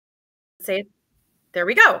say, there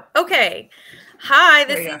we go. Okay. Hi,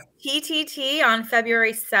 this is TTT on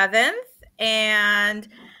February 7th, and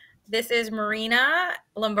this is Marina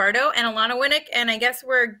Lombardo and Alana Winnick, and I guess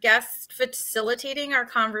we're guest facilitating our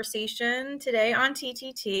conversation today on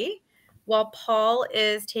TTT while Paul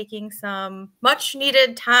is taking some much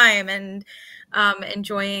needed time and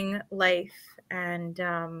enjoying life. And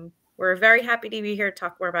we're very happy to be here to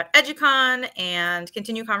talk more about EduCon and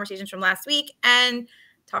continue conversations from last week and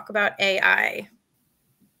talk about AI.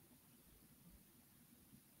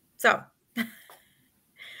 So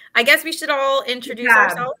I guess we should all introduce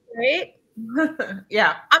ourselves, right?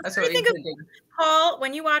 Yeah. I'm trying to think of, Paul,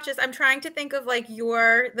 when you watch this, I'm trying to think of like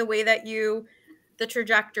the way that the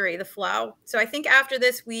trajectory, the flow. So I think after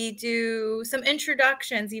this, we do some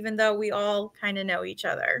introductions, even though we all kind of know each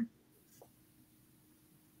other.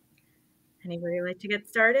 Anybody like to get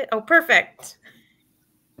started? Oh, perfect.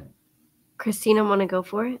 Christina, want to go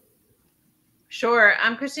for it? Sure.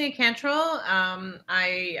 I'm Christina Cantrell.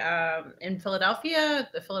 I in Philadelphia,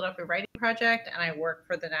 the Philadelphia Writing Project, and I work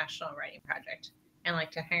for the National Writing Project and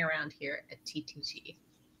like to hang around here at TTT.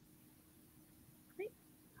 Great.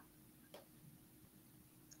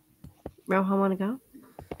 Rohan, want to go?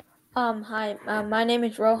 Hi, my name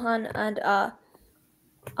is Rohan, and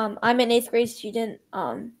I'm an 8th grade student,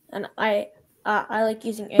 and I like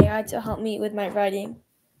using AI to help me with my writing.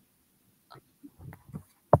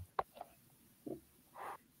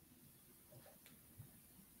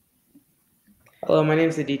 Hello, my name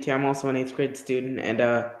is Aditya. I'm also an 8th grade student, and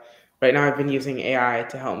right now I've been using AI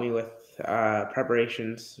to help me with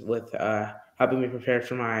preparations, with helping me prepare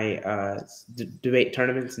for my debate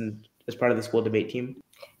tournaments and as part of the school debate team.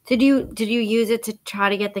 Did you use it to try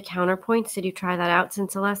to get the counterpoints? Did you try that out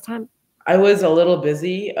since the last time? I was a little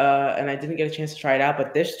busy, and I didn't get a chance to try it out.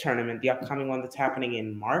 But this tournament, the upcoming one that's happening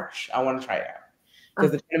in March, I want to try it out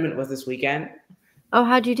because the tournament was this weekend. Oh,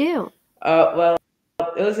 how'd you do? Well,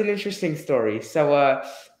 it was an interesting story. So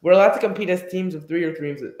we're allowed to compete as teams of 3 or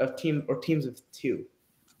teams of 2.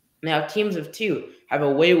 Now, teams of 2 have a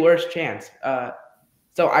way worse chance.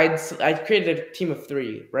 So I created a team of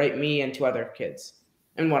 3, right? Me and 2 other kids,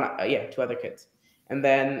 and 2 other kids. And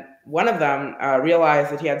then one of them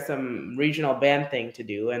realized that he had some regional band thing to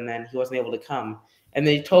do, and then he wasn't able to come. And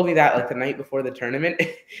they told me that like the night before the tournament.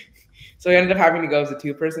 So we ended up having to go as a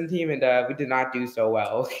 2-person team, and we did not do so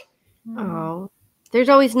well. Oh, there's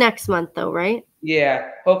always next month though, right?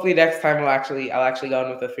 Yeah, hopefully next time I'll actually go in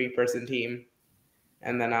with a 3-person team,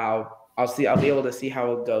 and then I'll be able to see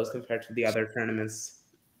how it goes compared to the other tournaments.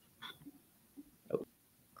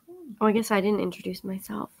 Oh, I guess I didn't introduce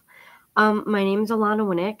myself. My name is Alana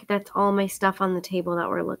Winnick. That's all my stuff on the table that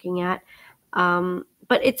we're looking at.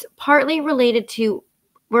 But it's partly related to,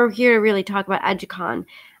 we're here to really talk about EduCon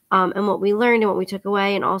and what we learned and what we took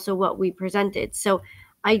away and also what we presented. So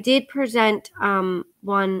I did present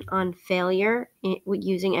one on failure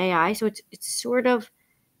using AI. So it's sort of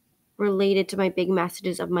related to my big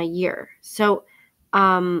messages of my year. So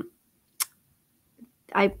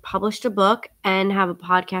I published a book and have a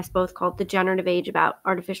podcast both called The Generative Age about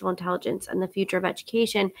artificial intelligence and the future of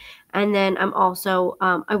education. And then I'm also,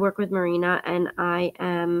 I work with Marina and I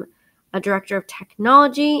am a director of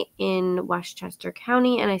technology in Westchester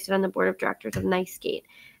County and I sit on the board of directors of NiceGate.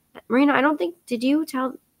 Marina, I don't think, did you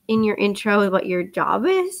tell in your intro what your job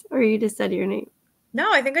is or you just said your name?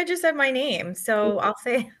 No, I think I just said my name. So I'll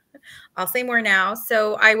say more now.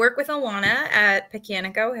 So I work with Alana at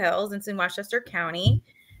Pecanico Hills. It's in Westchester County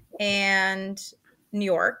and New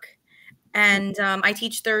York. And I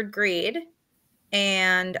teach 3rd grade.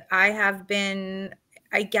 And I have been,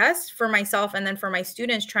 I guess, for myself and then for my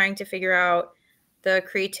students, trying to figure out the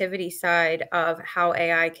creativity side of how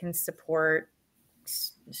AI can support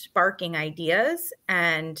sparking ideas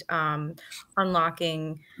and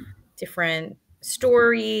unlocking different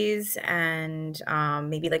stories and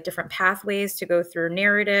maybe like different pathways to go through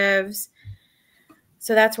narratives.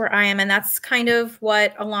 So that's where I am. And that's kind of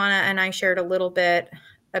what Alana and I shared a little bit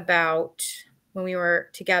about when we were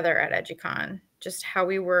together at EduCon, just how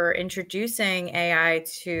we were introducing AI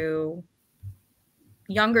to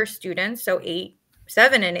younger students. So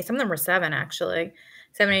 7 and 8, some of them were 7 actually,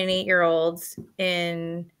 7 and 8-year-olds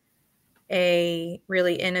in a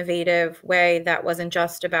really innovative way that wasn't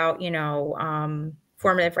just about,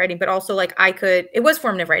 formative writing, but also like it was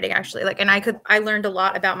formative writing actually. Like, and I learned a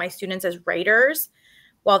lot about my students as writers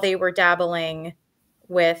while they were dabbling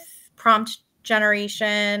with prompt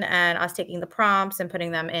generation and us taking the prompts and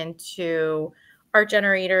putting them into art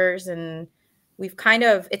generators. And it's kind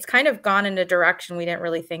of gone in a direction we didn't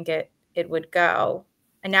really think it would go.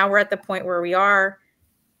 And now we're at the point where we are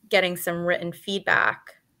getting some written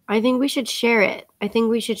feedback I think we should share it. I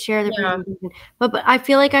think we should share the Yeah. presentation. But I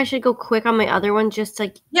feel like I should go quick on my other one, just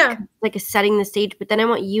like a setting the stage. But then I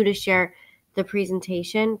want you to share the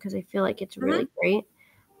presentation because I feel like it's really great.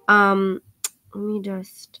 Let me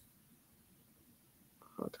just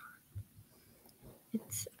hold on.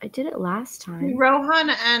 I did it last time. Rohan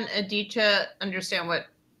and Aditya understand what,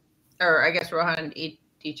 or I guess Rohan and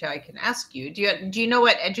Aditya, I can ask you. Do you know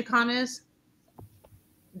what EduCon is?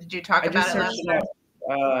 Did you talk about it last time?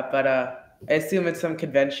 But I assume it's some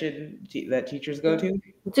convention that teachers go to.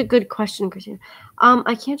 It's a good question, Christina.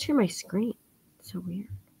 I can't share my screen. It's so weird.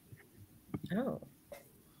 Oh.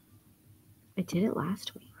 I did it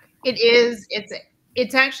last week. It is.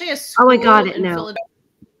 It's actually a school. Oh, I got it in now. Philadelphia.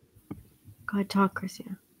 Go ahead, talk,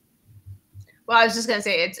 Christina. Well, I was just gonna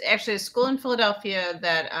say it's actually a school in Philadelphia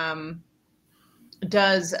that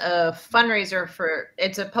does a fundraiser for.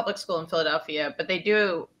 It's a public school in Philadelphia, but they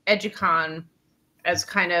do EduCon as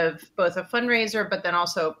kind of both a fundraiser, but then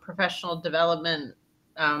also professional development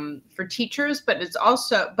for teachers. But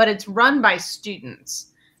it's run by students.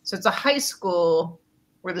 So it's a high school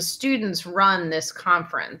where the students run this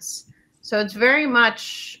conference. So it's very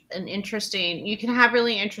much an interesting, you can have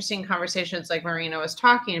really interesting conversations like Marina was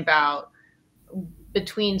talking about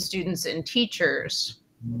between students and teachers,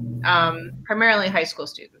 primarily high school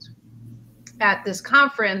students at this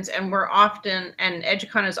conference. And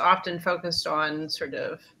EduCon is often focused on sort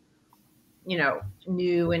of,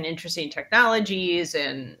 new and interesting technologies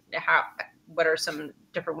and what are some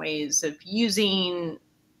different ways of using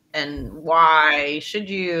and why should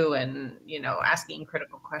you, and, asking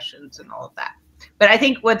critical questions and all of that. But I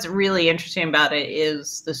think what's really interesting about it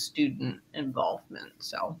is the student involvement.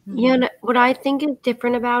 So yeah, and what I think is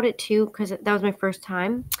different about it too, because that was my first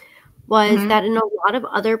time, was that in a lot of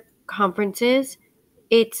other conferences,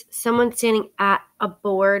 it's someone standing at a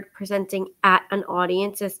board presenting at an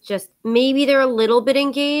audience. It's just maybe they're a little bit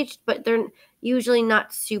engaged, but they're usually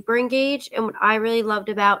not super engaged. And what I really loved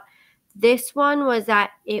about this one was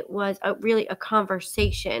that it was really a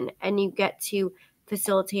conversation, and you get to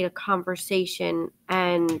facilitate a conversation,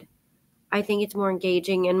 and I think it's more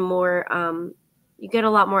engaging and more you get a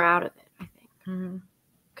lot more out of it, I think,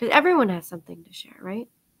 because everyone has something to share, right?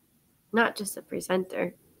 Not just the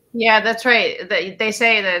presenter. Yeah, that's right. They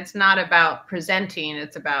say that it's not about presenting,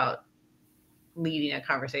 it's about leading a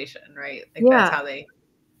conversation, right? Like that's how they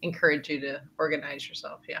encourage you to organize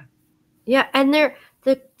yourself. Yeah, and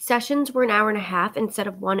the sessions were an hour and a half instead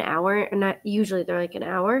of 1 hour, and usually they're like an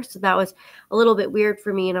hour, so that was a little bit weird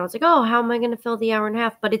for me. And I was like, oh, how am I going to fill the hour and a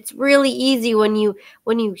half? But it's really easy when you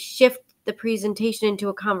shift the presentation into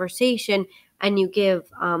a conversation and you give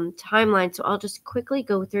timelines. So I'll just quickly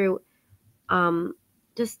go through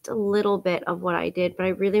just a little bit of what I did, but I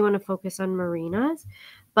really want to focus on Marina's.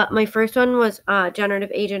 But my first one was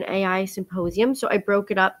Generative Agent AI Symposium. So I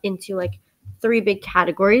broke it up into like 3 big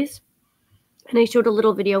categories. And I showed a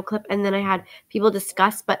little video clip, and then I had people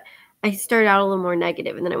discuss, but I started out a little more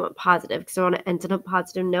negative, and then I went positive because I want to end on a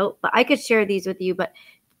positive note. But I could share these with you, but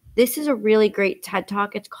this is a really great TED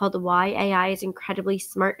Talk. It's called Why AI is Incredibly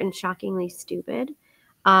Smart and Shockingly Stupid.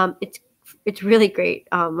 It's really great.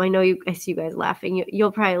 I know I see you guys laughing.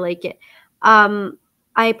 You'll probably like it.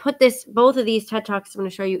 I put both of these TED Talks I'm going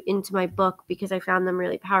to show you into my book because I found them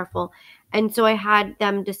really powerful. And so I had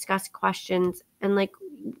them discuss questions, and I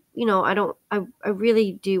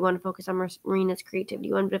really do want to focus on Marina's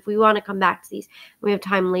creativity one, but if we want to come back to these, we have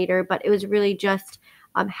time later. But it was really just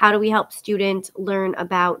how do we help students learn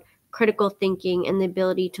about critical thinking and the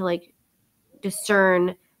ability to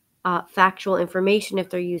discern factual information if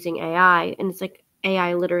they're using AI. And it's like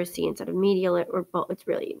AI literacy instead of it's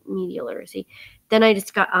really media literacy. Then I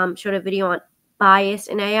just showed a video on bias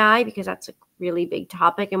in AI because that's a really big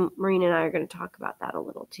topic, and Marina and I are going to talk about that a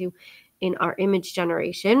little too in our image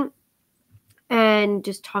generation, and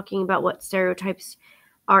just talking about what stereotypes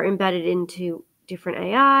are embedded into different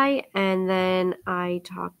AI. And then I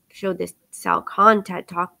showed this Sal Khan TED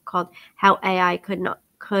Talk called How AI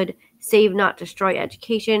Could Save Not Destroy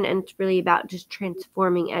Education, and it's really about just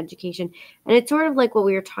transforming education. And it's sort of like what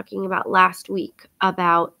we were talking about last week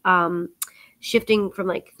about shifting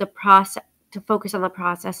from the process to focus on the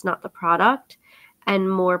process, not the product,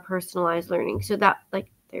 and more personalized learning. So that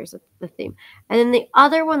there's the theme. And then the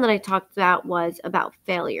other one that I talked about was about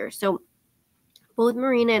failure. So both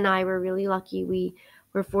Marina and I were really lucky. We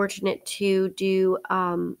were fortunate to do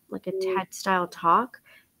a TED style talk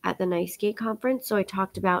at the NiceGate conference. So I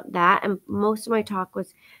talked about that, and most of my talk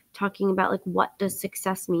was talking about what does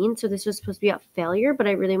success mean. So this was supposed to be about failure, but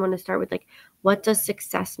I really want to start with what does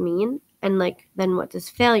success mean, and then what does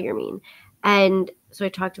failure mean. And So I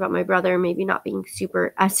talked about my brother maybe not being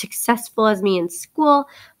super as successful as me in school,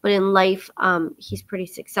 but in life, he's pretty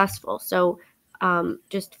successful. So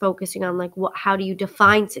just focusing on like how do you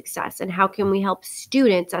define success, and how can we help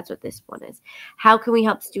students? That's what this one is. How can we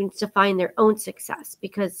help students define their own success?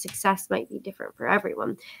 Because success might be different for everyone.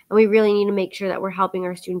 And we really need to make sure that we're helping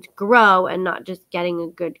our students grow and not just getting a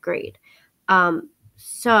good grade.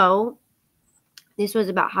 So this was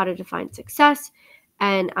about how to define success.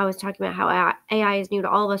 And I was talking about how AI is new to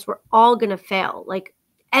all of us. We're all going to fail. Like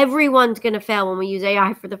everyone's going to fail when we use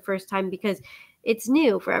AI for the first time because it's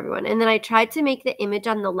new for everyone. And then I tried to make the image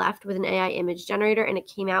on the left with an AI image generator, and it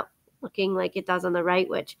came out looking like it does on the right,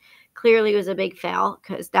 which clearly was a big fail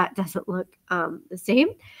because that doesn't look the same.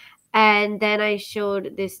 And then I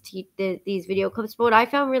showed these video clips. But what I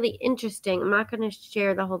found really interesting, I'm not going to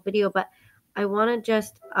share the whole video, but I want to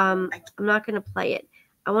just, I'm not going to play it.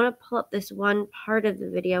 I want to pull up this one part of the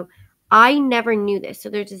video. I never knew this. So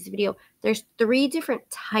there's this video. There's 3 different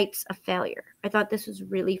types of failure. I thought this was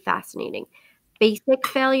really fascinating. Basic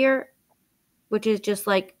failure, which is just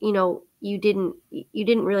like, you didn't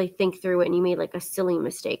really think through it and you made like a silly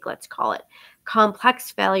mistake, let's call it.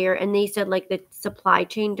 Complex failure, and they said like the supply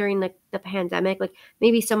chain during the pandemic, like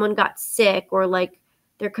maybe someone got sick, or like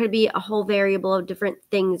there could be a whole variable of different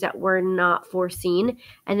things that were not foreseen.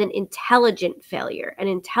 And then intelligent failure. And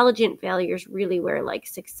intelligent failure is really where like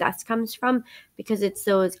success comes from, because it's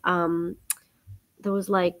those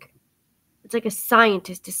like, it's like a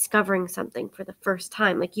scientist discovering something for the first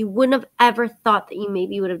time. Like you wouldn't have ever thought that you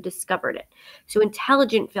maybe would have discovered it. So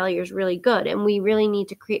intelligent failure is really good. And we really need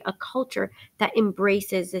to create a culture that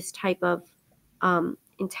embraces this type of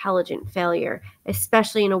intelligent failure,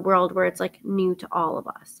 especially in a world where it's like new to all of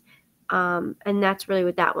us. And that's really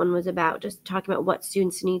what that one was about, just talking about what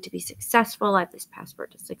students need to be successful. I have this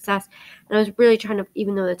passport to success. And I was really trying to,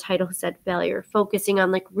 even though the title said failure, focusing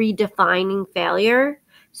on like redefining failure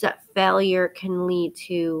so that failure can lead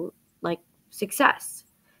to like success.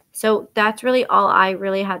 So that's really all I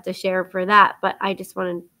really had to share for that. But I just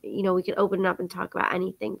wanted, we could open it up and talk about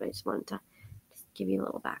anything, but I just wanted to just give you a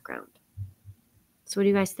little background. So what do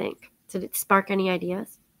you guys think? Did it spark any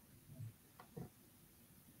ideas?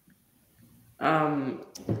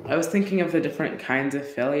 I was thinking of the different kinds of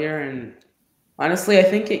failure, and honestly, I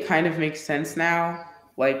think it kind of makes sense now.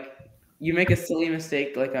 Like, you make a silly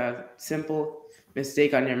mistake, like a simple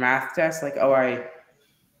mistake on your math test, like, oh, I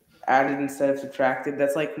added instead of subtracted.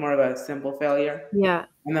 That's like more of a simple failure. Yeah.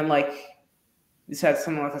 And then like you said,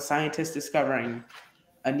 someone like a scientist discovering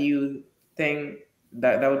a new thing,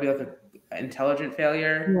 that would be like an intelligent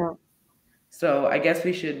failure. Yeah. So I guess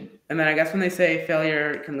we should, and then I guess when they say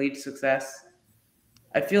failure can lead to success,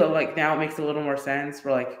 I feel like now it makes a little more sense.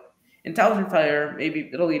 For like intelligent failure, maybe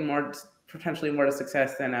it'll lead potentially more to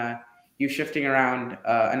success than you shifting around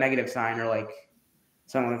a negative sign or like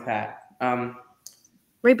something like that.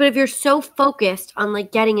 Right, but if you're so focused on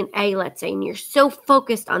like getting an A, let's say, and you're so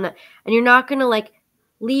focused on that, and you're not gonna like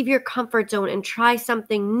leave your comfort zone and try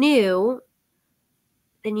something new,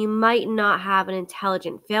 then you might not have an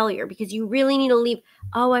intelligent failure, because you really need to leave.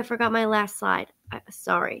 Oh, I forgot my last slide.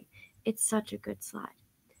 Sorry. It's such a good slide.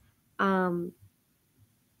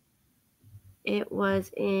 It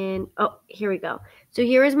was in, here we go. So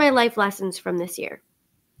here is my life lessons from this year,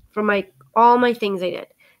 from all my things I did.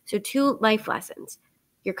 So 2 life lessons: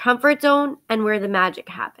 your comfort zone and where the magic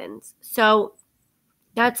happens. So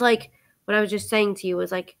that's like what I was just saying to you,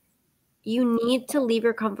 was like, you need to leave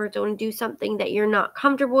your comfort zone and do something that you're not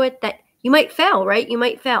comfortable with, that you might fail, right? You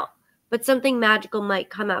might fail, but something magical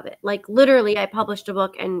might come out of it. Like literally, I published a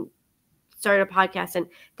book and started a podcast, and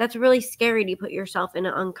that's really scary to put yourself in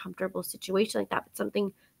an uncomfortable situation like that, but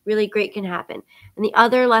something really great can happen. And the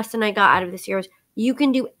other lesson I got out of this year was you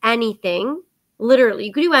can do anything. Literally,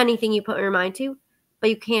 you can do anything you put your mind to, but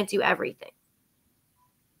you can't do everything.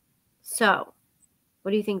 So what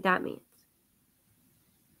do you think that means?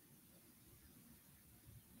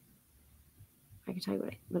 I can tell you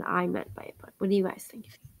what I meant by it, but what do you guys think?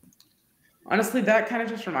 Honestly, that kind of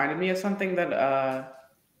just reminded me of something that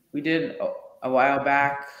we did a while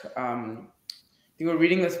back. You were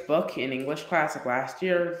reading this book in English class like last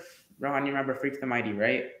year. Rohan, you remember Freak the Mighty,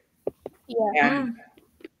 right? Yeah.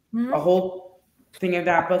 And a whole thing of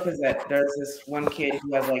that book is that there's this one kid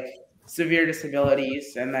who has like severe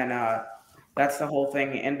disabilities, and then that's the whole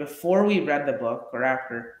thing. And before we read the book, or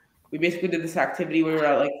after, we basically did this activity where we were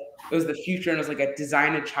at, like, it was the future, and it was like a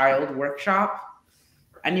design a child workshop,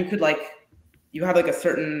 and you could you had like a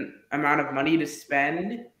certain amount of money to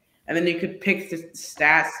spend, and then you could pick the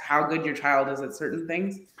stats, how good your child is at certain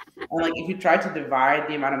things. And like if you tried to divide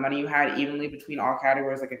the amount of money you had evenly between all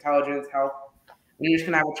categories, like intelligence, health, you're just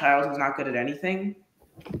gonna have a child who's not good at anything.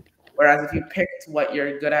 Whereas if you picked what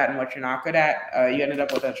you're good at and what you're not good at, you ended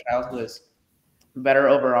up with a child who was better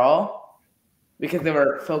overall because they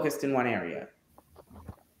were focused in one area.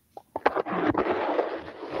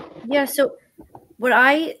 Yeah, so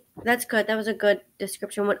that's good. That was a good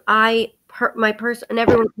description. What my person, and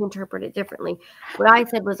everyone can interpret it differently. What I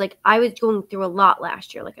said was like, I was going through a lot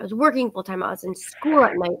last year. Like I was working full time. I was in school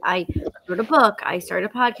at night. I wrote a book. I started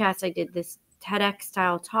a podcast. I did this TEDx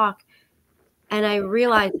style talk. And I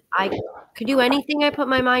realized I could do anything I put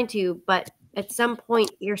my mind to, but at some point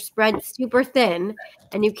you're spread super thin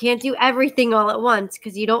and you can't do everything all at once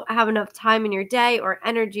because you don't have enough time in your day or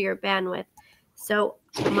energy or bandwidth. So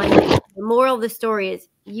the moral of the story is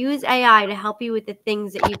use AI to help you with the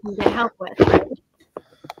things that you can get help with, right?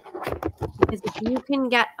 Because if you can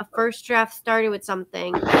get a first draft started with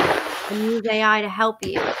something and use AI to help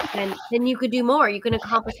you, then you could do more. You can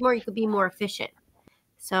accomplish more. You could be more efficient.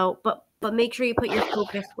 So, but make sure you put your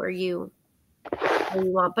focus where you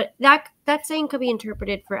want. But that saying could be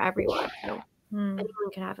interpreted for everyone. So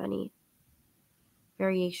anyone can have any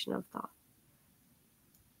variation of thought.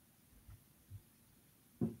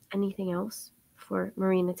 Anything else before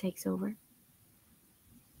Marina takes over?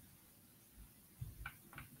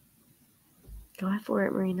 Go ahead for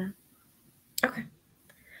it, Marina. Okay.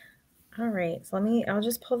 All right. So I'll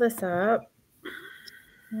just pull this up.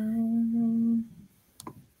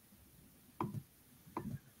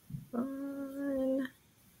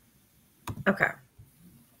 Okay.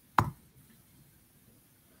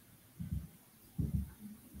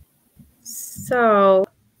 So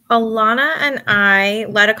Alana and I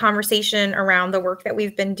led a conversation around the work that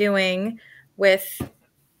we've been doing with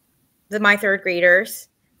my third graders,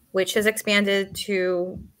 which has expanded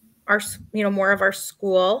to our, more of our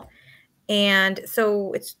school. And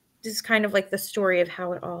so it's just kind of like the story of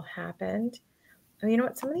how it all happened. Oh, you know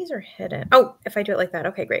what? Some of these are hidden. Oh, if I do it like that.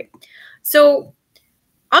 Okay, great. So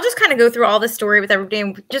I'll just kind of go through all the story with everybody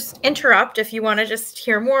and just interrupt if you want to just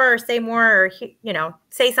hear more or say more or,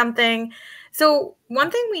 say something. So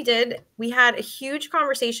one thing we had a huge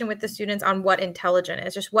conversation with the students on what intelligent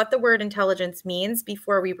is, just what the word intelligence means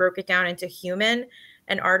before we broke it down into human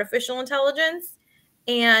and artificial intelligence.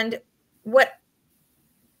 And what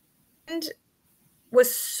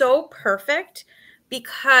was so perfect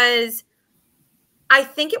because I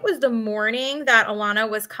think it was the morning that Alana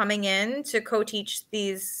was coming in to co-teach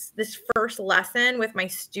this first lesson with my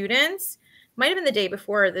students. Might have been the day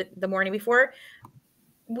before, the morning before.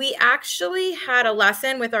 We actually had a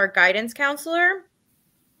lesson with our guidance counselor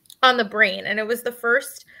on the brain. And it was the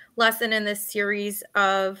first lesson in this series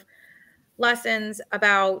of lessons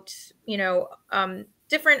about,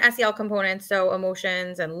 different SEL components. So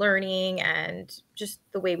emotions and learning and just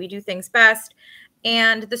the way we do things best.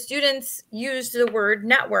 And the students used the word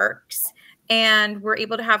networks and were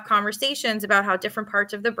able to have conversations about how different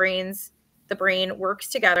parts of the brain works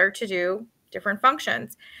together to do different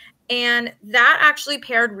functions. And that actually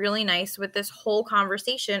paired really nice with this whole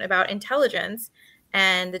conversation about intelligence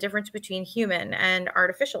and the difference between human and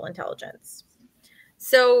artificial intelligence.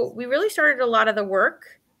 So we really started a lot of the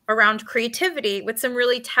work around creativity with some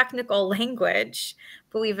really technical language,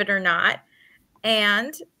 believe it or not.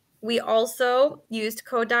 And we also used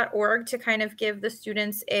code.org to kind of give the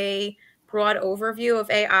students a broad overview of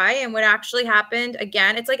AI and what actually happened.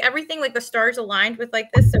 Again, it's like everything, like the stars aligned with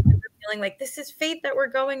like this. So we were feeling like this is fate that we're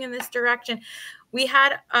going in this direction. We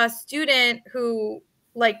had a student who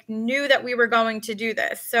like knew that we were going to do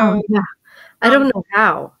this. So yeah. I don't know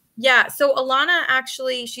how. Yeah. So Alana,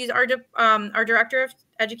 actually, she's our director of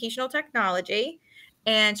educational technology.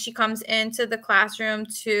 And she comes into the classroom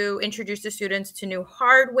to introduce the students to new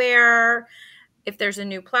hardware. If there's a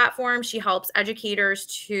new platform, she helps educators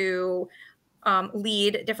to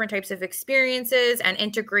lead different types of experiences and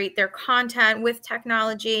integrate their content with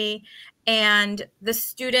technology. And the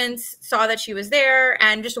students saw that she was there.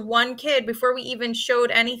 And just one kid, before we even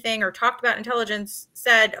showed anything or talked about intelligence,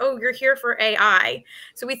 said, "Oh, you're here for AI."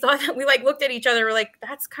 So we thought that we like looked at each other. We're like,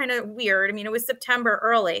 that's kind of weird. I mean, it was September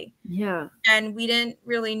early. Yeah. And we didn't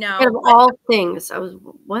really know. Out of all things, I was,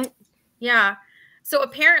 what? Yeah. So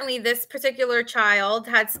apparently this particular child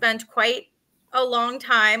had spent quite a long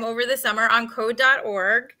time over the summer on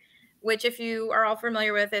code.org, which if you are all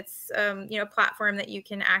familiar with, it's a platform that you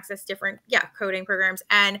can access different coding programs.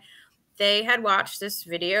 And they had watched this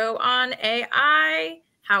video on AI,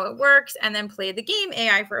 how it works, and then played the game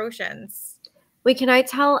AI for Oceans. Wait, can I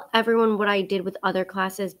tell everyone what I did with other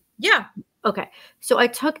classes? Yeah. Okay. So I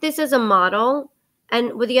took this as a model.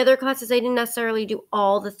 And with the other classes, I didn't necessarily do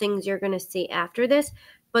all the things you're going to see after this.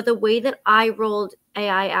 But the way that I rolled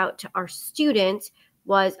AI out to our students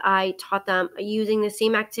was I taught them using the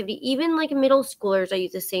same activity. Even like middle schoolers, I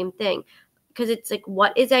use the same thing. Because it's like,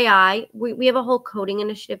 what is AI? We have a whole coding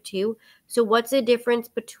initiative too. So what's the difference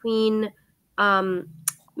between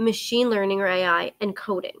machine learning or AI and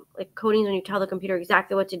coding? Like coding is when you tell the computer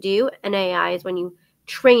exactly what to do, and AI is when you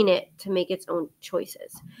train it to make its own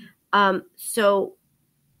choices. So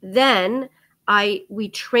then we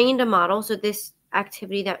trained a model. So this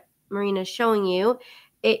activity that Marina is showing you,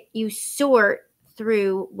 you sort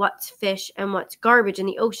through what's fish and what's garbage in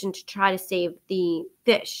the ocean to try to save the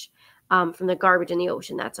fish from the garbage in the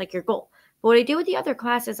ocean. That's like your goal. But what I did with the other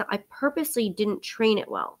class is I purposely didn't train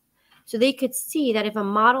it well. So they could see that if a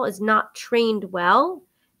model is not trained well,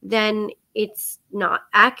 then it's not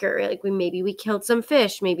accurate. Like maybe we killed some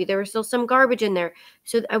fish. Maybe there was still some garbage in there.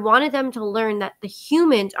 So I wanted them to learn that the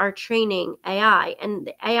humans are training AI, and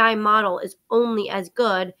the AI model is only as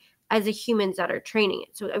good as the humans that are training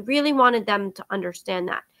it. So I really wanted them to understand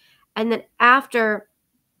that. And then after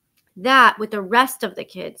that, with the rest of the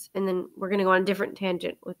kids, and then we're going to go on a different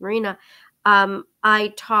tangent with Marina,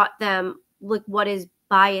 I taught them like what does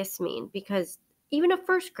bias mean, because even a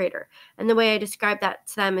first grader, and the way I describe that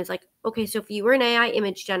to them is like, okay, so if you were an AI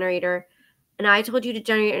image generator and I told you to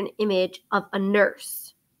generate an image of a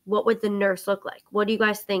nurse, what would the nurse look like? What do you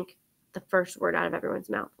guys think the first word out of everyone's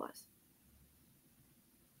mouth was?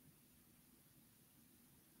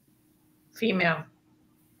 Female.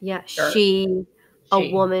 Yeah, Sure.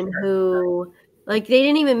 a woman who, like, they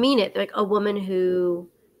didn't even mean it. They're like, a woman who,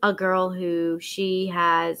 a girl who, she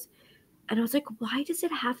has. And I was like, why does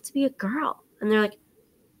it have to be a girl? And they're like,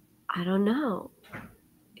 I don't know.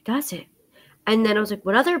 It doesn't. And then I was like,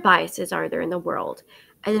 what other biases are there in the world?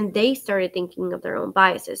 And then they started thinking of their own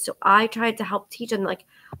biases. So I tried to help teach them, like,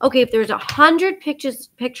 okay, if there's 100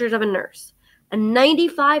 pictures of a nurse, and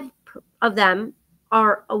 95 of them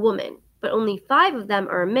are a woman, but only 5 of them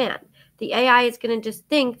are a man, the AI is going to just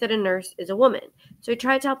think that a nurse is a woman. So I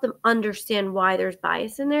tried to help them understand why there's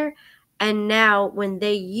bias in there. And now when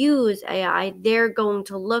they use AI, they're going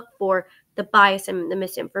to look for the bias and the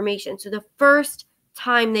misinformation. So the first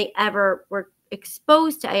time they ever were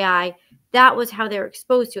exposed to AI, that was how they were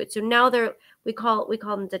exposed to it. So now we call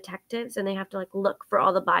them detectives, and they have to like look for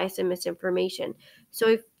all the bias and misinformation. So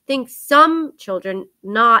I think some children,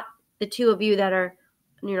 not the two of you that are,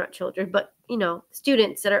 you're not children, but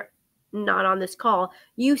students that are not on this call,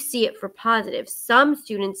 you see it for positive. Some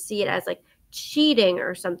students see it as like cheating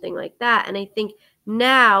or something like that. And I think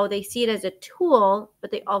now they see it as a tool,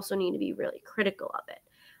 but they also need to be really critical of it.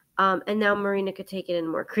 And now Marina could take it in a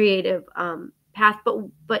more creative path.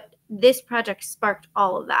 But this project sparked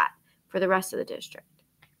all of that for the rest of the district.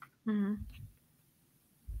 Mm-hmm.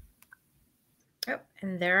 Oh,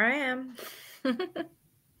 and there I am.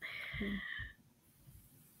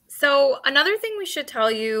 So another thing we should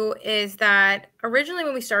tell you is that originally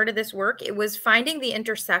when we started this work, it was finding the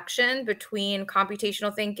intersection between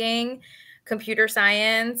computational thinking, computer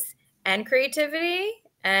science, and creativity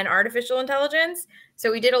and artificial intelligence.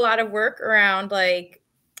 So we did a lot of work around like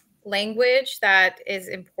language that is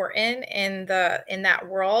important in that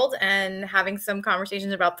world, and having some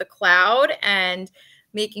conversations about the cloud, and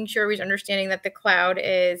making sure we're understanding that the cloud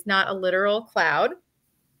is not a literal cloud.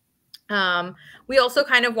 We also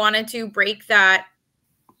kind of wanted to break that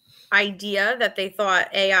idea that they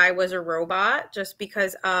thought AI was a robot just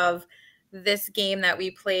because of this game that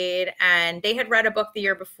we played. And they had read a book the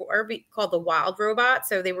year before called The Wild Robot.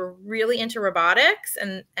 So they were really into robotics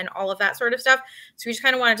and all of that sort of stuff. So we just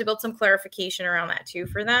kind of wanted to build some clarification around that too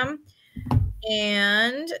for them.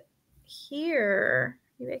 And here,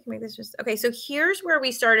 maybe I can make this just, okay, so here's where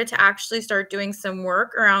we started to actually start doing some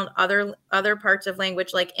work around other parts of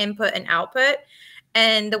language, like input and output.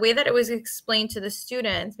 And the way that it was explained to the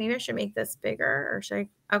students, maybe I should make this bigger, or should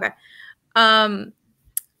I? Okay.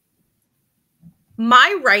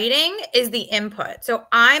 My writing is the input. So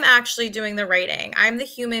I'm actually doing the writing. I'm the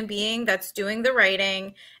human being that's doing the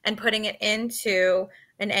writing and putting it into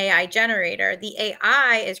an AI generator. The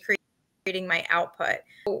AI is creating my output.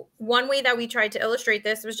 So one way that we tried to illustrate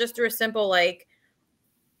this was just through a simple, like,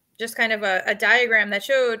 just kind of a diagram that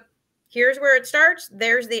showed, here's where it starts,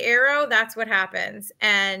 there's the arrow, that's what happens.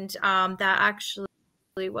 And that actually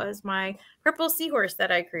was my purple seahorse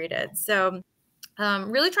that I created. So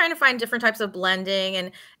really trying to find different types of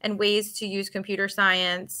blending and ways to use computer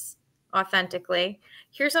science authentically.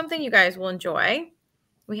 Here's something you guys will enjoy.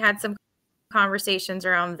 We had some conversations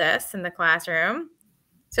around this in the classroom.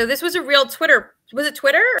 So this was a real Twitter, was it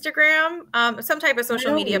Twitter, Instagram, some type of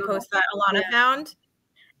social media post that Alana found.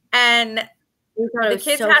 And We thought it The was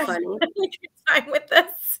kids so had funny. a really good time with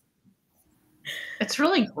this. It's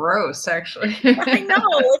really gross, actually. I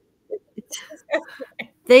know.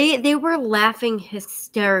 They were laughing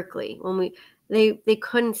hysterically when they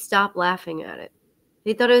couldn't stop laughing at it.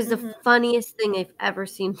 They thought it was the funniest thing they've ever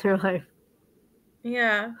seen in their life.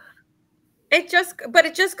 Yeah. It just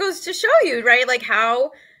goes to show you, right? Like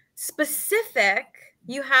how specific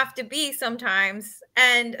you have to be sometimes.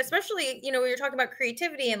 And especially, when you're talking about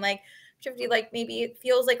creativity and like maybe it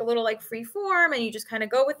feels like a little like free form and you just kind of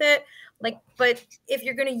go with it. But if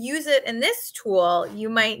you're going to use it in this tool, you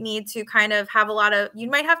might need to kind of have you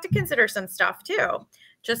might have to consider some stuff too.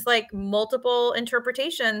 Just like multiple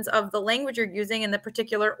interpretations of the language you're using in the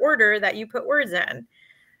particular order that you put words in.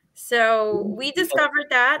 So we discovered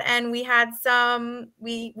that, and we had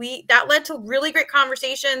that led to really great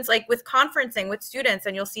conversations, like with conferencing with students,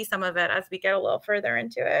 and you'll see some of it as we get a little further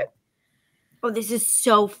into it. Oh, this is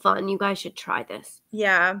so fun. You guys should try this.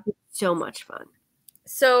 Yeah. It's so much fun.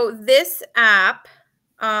 So this app,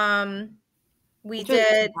 we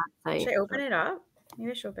did, should I open it up?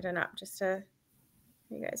 Maybe I should open it up just so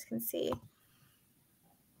you guys can see.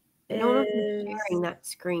 I don't know if you're sharing that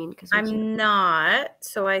screen because I'm not,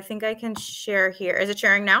 so I think I can share here. Is it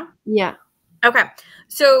sharing now? Yeah. Okay.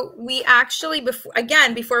 So we actually,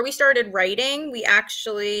 before we started writing, we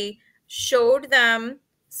actually showed them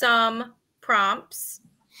some prompts,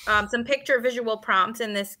 some picture visual prompts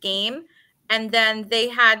in this game. And then they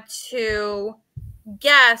had to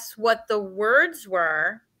guess what the words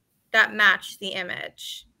were that matched the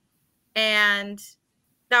image. And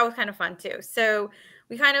that was kind of fun too. So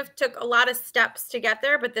we kind of took a lot of steps to get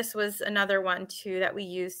there, but this was another one too that we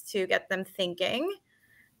used to get them thinking.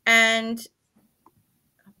 And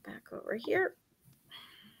back over here.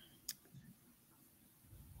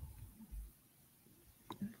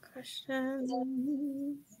 Questions.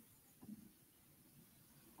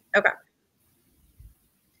 Okay.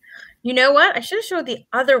 You know what? I should have showed the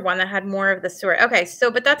other one that had more of the story. Okay,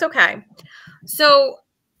 but that's okay. So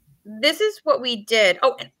this is what we did.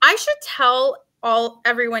 Oh, and I should tell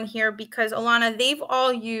everyone here because Alana, they've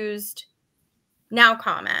all used Now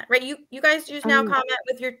Comment, right? You guys use Now Comment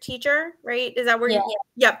with your teacher, right? Is that where you?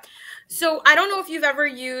 Yep. So I don't know if you've ever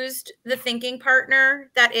used the thinking partner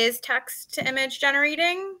that is text to image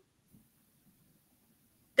generating.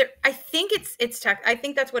 I think it's text. I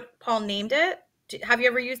think that's what Paul named it. Have you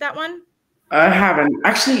ever used that one? I haven't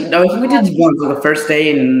actually. No, we did one for the first day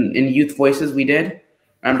in Youth Voices. We did.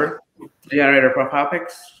 Remember the generator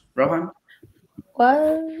topics, Rohan? What?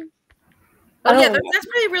 Oh yeah, that's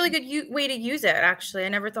probably a really good way to use it. Actually, I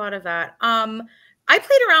never thought of that. I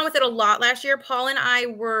played around with it a lot last year. Paul and I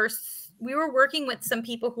were working with some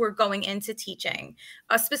people who were going into teaching,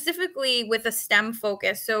 specifically with a STEM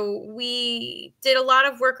focus. So we did a lot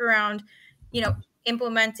of work around,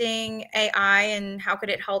 implementing AI and how could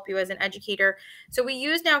it help you as an educator. So we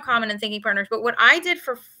used Now Comment and Thinking Partners. But what I did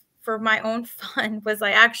for my own fun was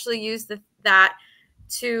I actually used that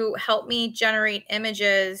to help me generate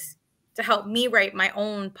images to help me write my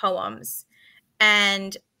own poems.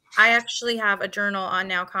 And I actually have a journal on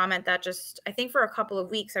Now Comment that I think for a couple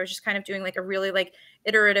of weeks, I was just kind of doing like a really like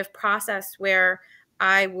iterative process where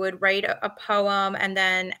I would write a poem and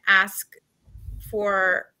then ask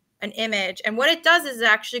for an image. And what it does is it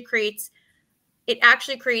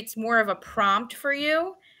actually creates more of a prompt for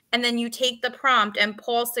you. And then you take the prompt, and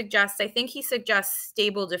Paul I think he suggests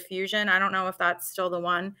Stable Diffusion. I don't know if that's still the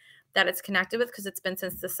one that it's connected with because it's been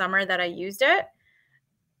since the summer that I used it.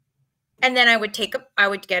 And then I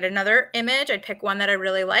would get another image. I'd pick one that I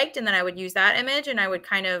really liked, and then I would use that image, and I would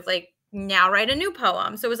kind of like now write a new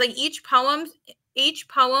poem. So it was like each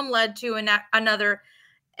poem led to another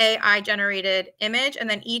AI generated image, and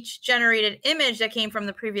then each generated image that came from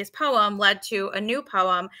the previous poem led to a new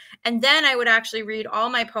poem. And then I would actually read all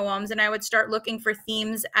my poems, and I would start looking for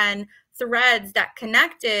themes and threads that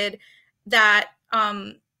connected, that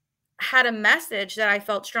had a message that I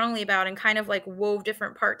felt strongly about, and kind of like wove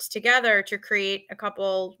different parts together to create a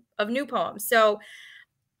couple of new poems. So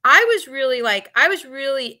I was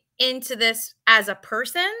really into this as a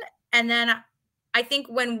person. And then I think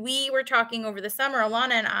when we were talking over the summer,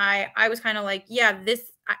 Alana and I was kind of like, yeah,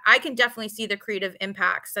 I can definitely see the creative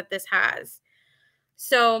impacts that this has.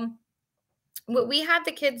 So what we had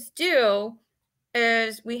the kids do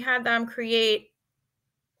is we had them create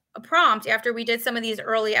a prompt after we did some of these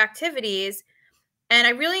early activities. And I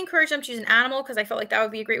really encouraged them to use an animal because I felt like that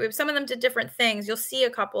would be a great way. Some of them did different things. You'll see a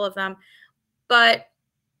couple of them. But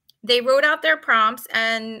they wrote out their prompts,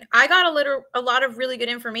 and I got a lot of really good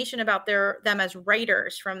information about them as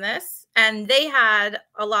writers from this. And they had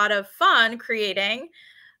a lot of fun creating.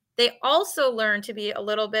 They also learn to be a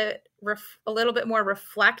little bit more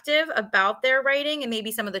reflective about their writing and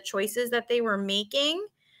maybe some of the choices that they were making.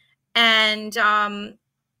 And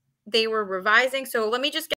they were revising. So let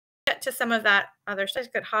me just get to some of that other stuff. I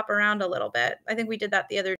could hop around a little bit. I think we did that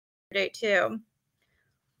the other day too.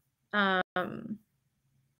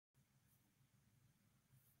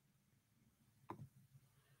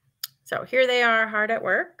 So here they are, hard at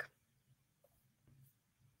work.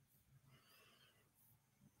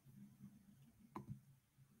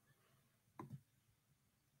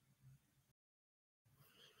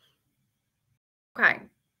 Okay,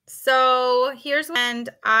 so here's what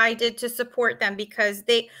I did to support them, because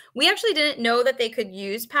we actually didn't know that they could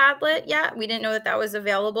use Padlet yet. We didn't know that that was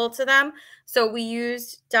available to them. So we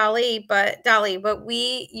used DALL-E, but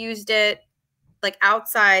we used it like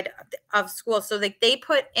outside of school. So like they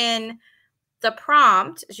put in the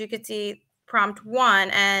prompt, as you can see, prompt 1,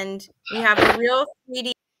 and we have a real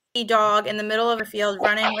 3D dog in the middle of a field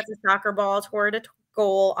running with a soccer ball toward a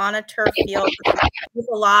goal on a turf field with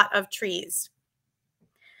a lot of trees.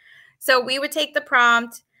 So we would take the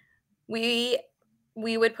prompt, we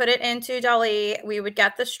would put it into DALL-E, we would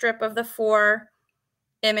get the strip of the 4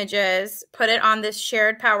 images, put it on this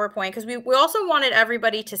shared PowerPoint, because we also wanted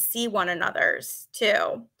everybody to see one another's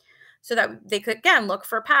too, so that they could, again, look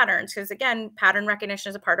for patterns, because again, pattern recognition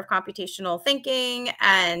is a part of computational thinking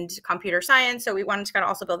and computer science. So we wanted to kind of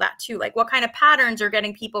also build that too, like what kind of patterns are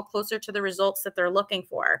getting people closer to the results that they're looking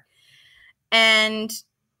for. And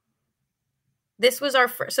this was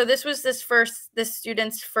this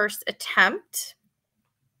student's first attempt.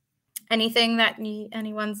 Anything that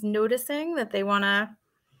anyone's noticing that they want to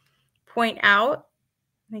point out?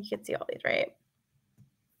 I think you can see all these, right?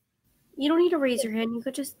 You don't need to raise your hand. You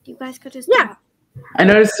guys could just yeah. talk. I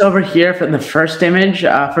noticed over here from the first image,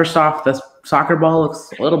 first off, the soccer ball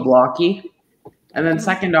looks a little blocky. And then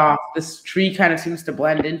second off, this tree kind of seems to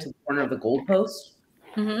blend into the corner of the goalpost.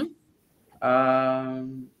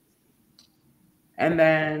 And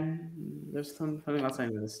then there's something else I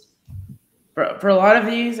missed. For a lot of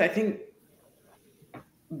these, I think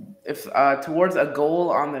if towards a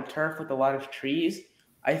goal on the turf with a lot of trees,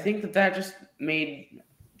 I think that just made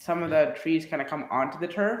some of the trees kind of come onto the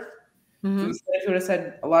turf. So instead, if you would have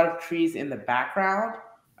said a lot of trees in the background,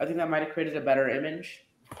 I think that might have created a better image.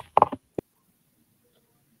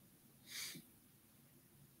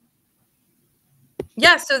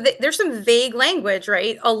 Yeah, so there's some vague language,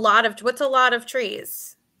 right? What's a lot of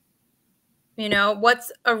trees? You know,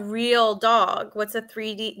 what's a real dog? What's a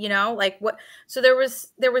 3D, you know, like what? So there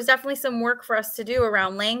was definitely some work for us to do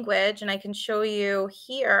around language, and I can show you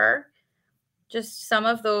here just some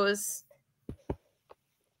of those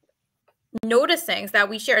noticings that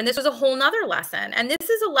we share. And this was a whole nother lesson. And this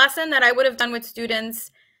is a lesson that I would have done with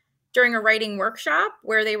students during a writing workshop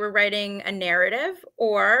where they were writing a narrative,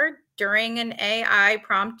 or during an AI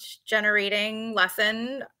prompt generating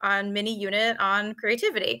lesson on mini unit on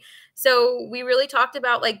creativity. So we really talked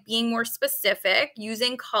about like being more specific,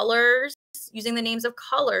 using colors, using the names of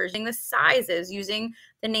colors, using the sizes, using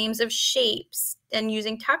the names of shapes, and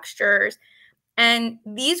using textures. And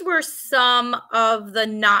these were some of the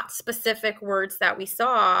not specific words that we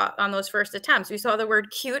saw on those first attempts. We saw the word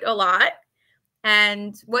cute a lot.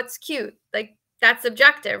 And what's cute? Like, that's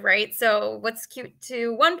subjective, right? So what's cute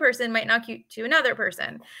to one person might not cute to another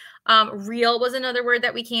person. Real was another word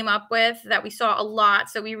that we came up with that we saw a lot.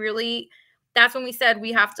 So that's when we said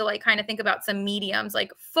we have to like kind of think about some mediums,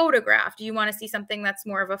 like photograph. Do you want to see something that's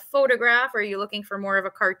more of a photograph, or are you looking for more of a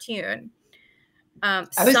cartoon? I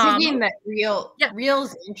was thinking that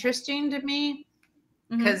real's interesting to me,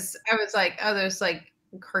 because I was like, oh, there's like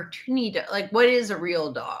cartoony, like what is a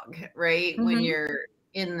real dog, right? When you're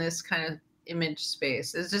in this kind of image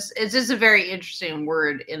space, it's just a very interesting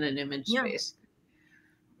word in an image space.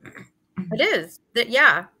 It is that,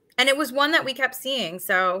 yeah, and it was one that we kept seeing.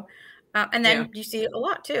 So, and then you see it a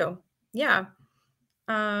lot too. Yeah.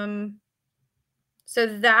 So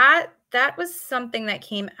that was something that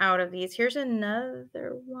came out of these. Here's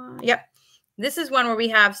another one. Yep. This is one where we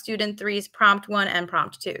have student 3's prompt 1 and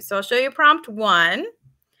prompt 2. So I'll show you prompt 1.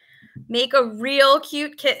 Make a real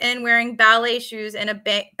cute kitten wearing ballet shoes in a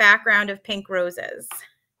background of pink roses.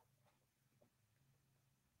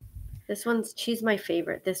 She's my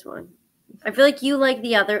favorite, this one. I feel like you like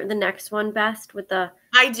the next one best with the...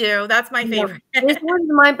 I do. That's my favorite. This one's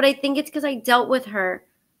mine, but I think it's because I dealt with her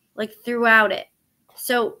like throughout it.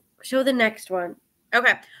 So show the next one.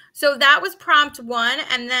 Okay. So that was prompt 1,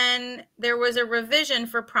 and then there was a revision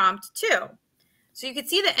for prompt 2. So you could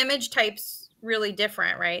see the image types really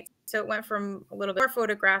different, right? So it went from a little bit more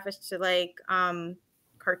photographic to like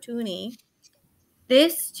cartoony.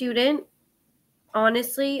 This student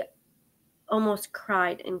honestly almost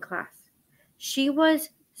cried in class. She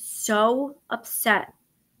was so upset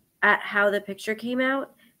at how the picture came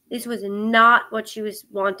out. This was not what she was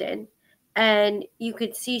wanted. And you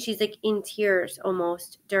could see she's like in tears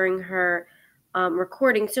almost during her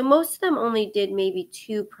recording. So most of them only did maybe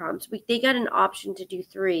 2 prompts. They got an option to do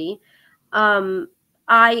 3.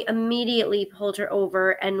 I immediately pulled her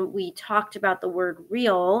over and we talked about the word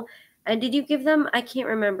real. And did you give them, I can't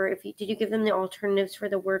remember if you, did you give them the alternatives for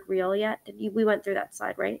the word real yet? We went through that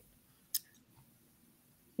slide, right?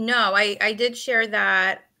 No, I did share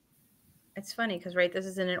that. It's funny because, right, this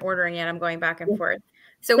isn't in order and yet I'm going back and forth.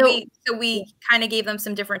 So we kind of gave them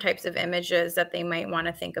some different types of images that they might want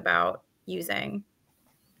to think about using.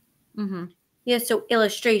 Mm-hmm. Yeah, so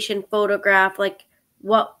illustration, photograph, like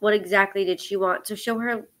what exactly did she want? So show her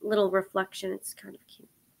a little reflection. It's kind of cute.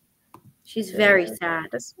 She's very sad.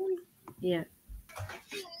 This one? Yeah.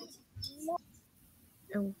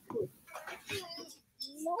 Oh.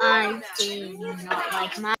 I did not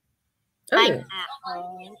like mine at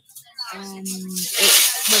all. It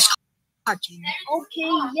was cartoon.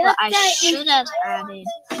 Okay, yeah. I should have added.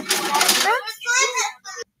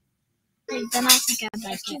 Then I think I'd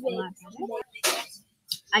like it a lot better.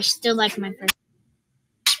 I still like my first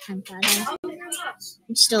print better.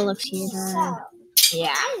 It still looks cuter.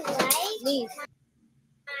 Yeah.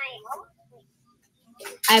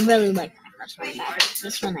 I really like my first one better.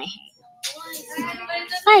 This one I hate.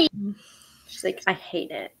 Bye. She's like, I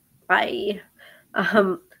hate it. Bye.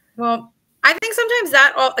 Well, I think sometimes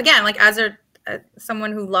that all, again, like as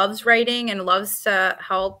someone who loves writing and loves to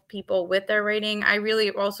help people with their writing, I really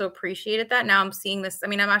also appreciated that. Now I'm seeing this. I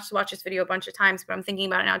mean, I've actually watched this video a bunch of times, but I'm thinking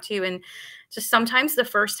about it now too. And just sometimes the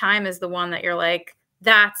first time is the one that you're like,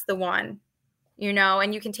 that's the one, you know,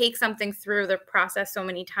 and you can take something through the process so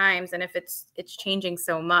many times. And if it's changing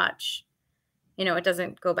so much, you know, it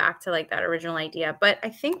doesn't go back to like that original idea. But I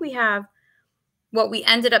think we have what we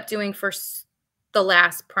ended up doing for the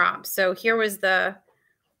last prompt. So here was the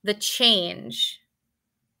change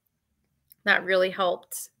that really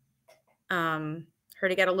helped her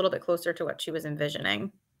to get a little bit closer to what she was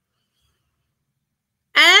envisioning.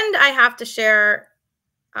 And I have to share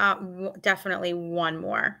definitely one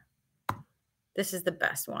more. This is the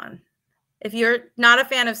best one. If you're not a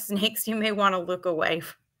fan of snakes, you may want to look away.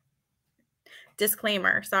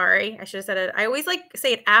 Disclaimer, sorry. I should have said it. I always like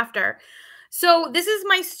say it after. So this is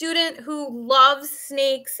my student who loves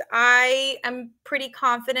snakes. I am pretty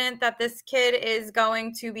confident that this kid is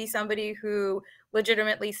going to be somebody who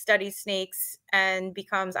legitimately studies snakes and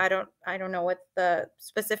becomes, I don't know what the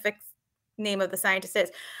specific name of the scientist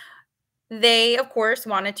is. They, of course,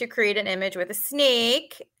 wanted to create an image with a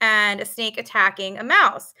snake and a snake attacking a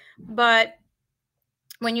mouse. But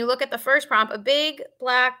when you look at the first prompt, a big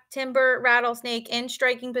black timber rattlesnake in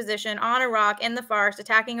striking position on a rock in the forest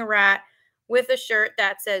attacking a rat with a shirt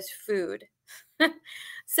that says food.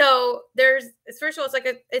 So there's, first of all,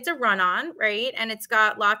 it's a run-on, right? And it's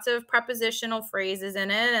got lots of prepositional phrases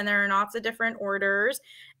in it, and there are lots of different orders.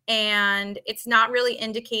 And it's not really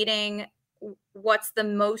indicating what's the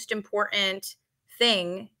most important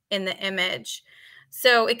thing in the image.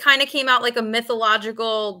 So it kind of came out like a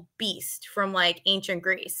mythological beast from like ancient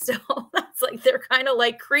Greece. So that's like, they're kind of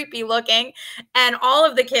like creepy looking. And all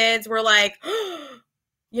of the kids were like,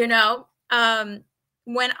 you know,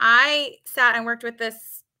 when I sat and worked with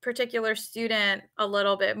this particular student a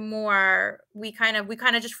little bit more, we kind of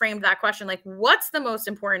just framed that question, like, what's the most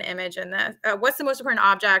important image in this? What's the most important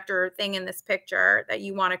object or thing in this picture that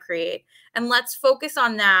you want to create? And let's focus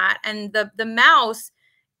on that. And the mouse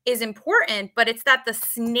is important, but it's that the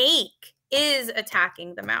snake is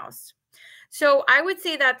attacking the mouse. So I would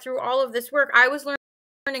say that through all of this work, I was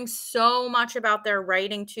learning so much about their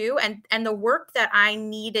writing too, and the work that I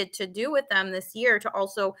needed to do with them this year to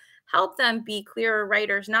also help them be clearer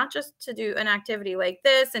writers, not just to do an activity like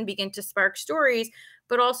this and begin to spark stories,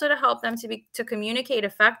 but also to help them to communicate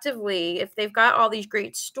effectively. If they've got all these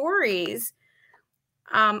great stories,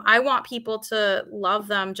 I want people to love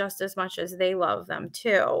them just as much as they love them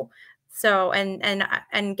too. So,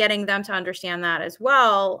 and getting them to understand that as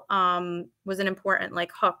well was an important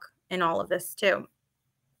like hook in all of this too.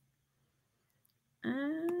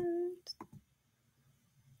 And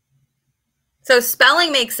so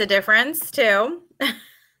spelling makes a difference too.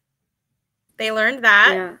 They learned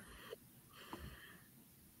that.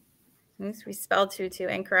 Yeah. We spelled tutu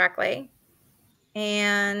incorrectly.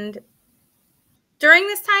 And during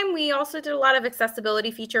this time, we also did a lot of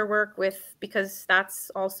accessibility feature work because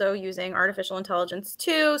that's also using artificial intelligence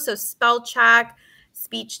too. So spell check,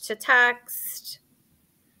 speech to text.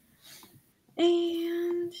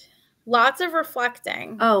 And lots of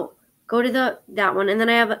reflecting. Oh, go to that one, and then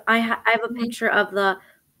I have a picture of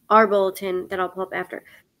our bulletin that I'll pull up after.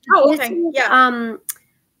 Oh, This okay. is, Yeah.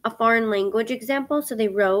 a foreign language example. So they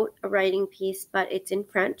wrote a writing piece, but it's in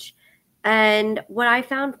French. And what I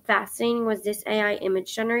found fascinating was this AI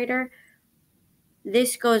image generator.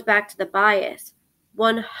 This goes back to the bias.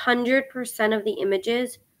 100% of the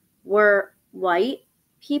images were white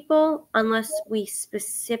people, unless we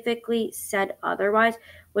specifically said otherwise,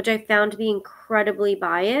 which I found to be incredibly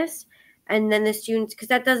biased. And then the students, because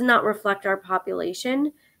that does not reflect our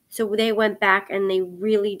population, so they went back and they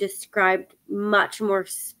really described much more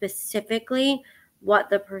specifically what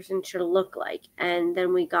the person should look like. And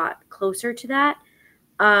then we got closer to that.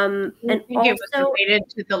 Do you And think it was also, related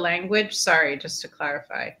to the language? Sorry, just to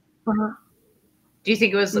clarify. uh-huh. Do you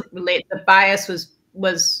think it was related? The bias was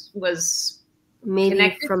Maybe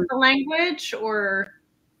connected from to the language, or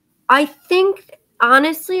I think,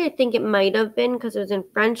 honestly, I think it might have been because it was in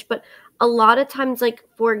French, but a lot of times, like,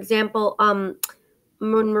 for example,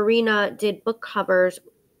 when Marina did book covers,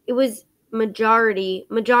 it was majority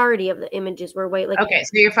of the images were white. Like, okay,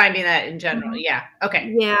 so you're finding that in general, yeah.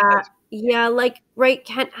 Okay, yeah, like, right,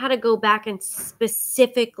 Kent had to go back and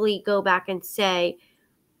specifically go back and say,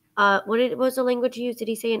 what was the language he used? Did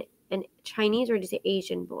he say an Chinese or did he say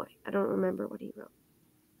Asian boy? I don't remember what he wrote.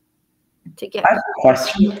 To get I have a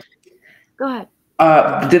question. Go ahead.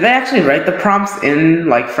 Did they actually write the prompts in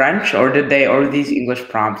like French, or or these English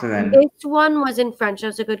prompts and then? This one was in French.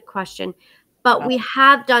 That's a good question. But we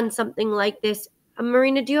have done something like this.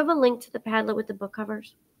 Marina, do you have a link to the Padlet with the book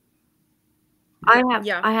covers? I have.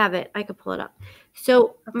 Yeah. I have it. I could pull it up.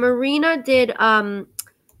 So Marina did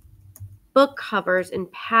book covers in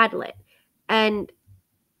Padlet, and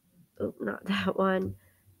not that one.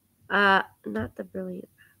 Not the brilliant.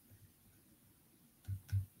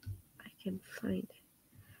 I can find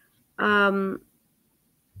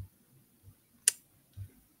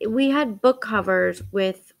it. We had book covers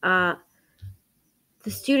with the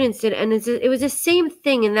students did, and it was the same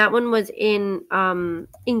thing, and that one was in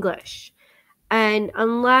English. And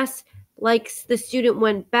unless, like, the student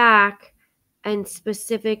went back and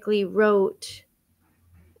specifically wrote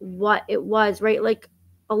what it was, right? Like,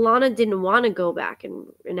 Alana didn't want to go back and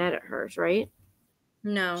edit hers, right?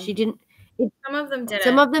 No. She didn't. Some of them didn't.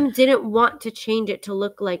 Some of them didn't want to change it to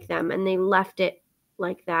look like them, and they left it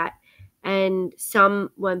like that. And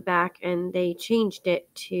some went back and they changed it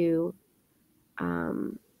to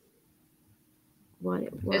what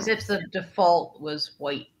it was. as if the default was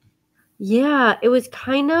white. Yeah, it was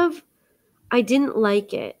kind of. I didn't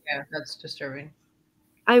like it. Yeah, that's disturbing.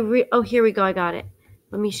 Oh, here we go. I got it.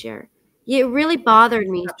 Let me share. Yeah, it really bothered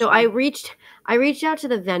me. So I reached out to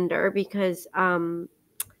the vendor because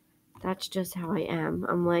that's just how I am.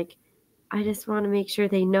 I'm like, I just want to make sure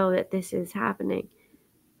they know that this is happening.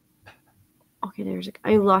 Okay,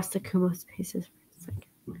 I lost the Kumospace for a second.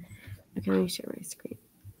 Okay, let me share my screen.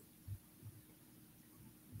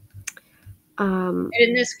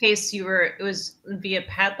 In this case, it was via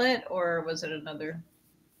Padlet, or was it another?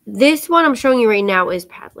 This one I'm showing you right now is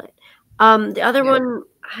Padlet. The other one,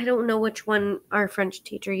 I don't know which one our French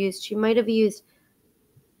teacher used. She might have used,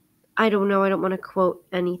 I don't know. I don't want to quote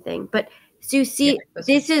anything. But so you see,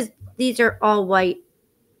 these are all white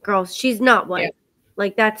girls. She's not white. Yeah.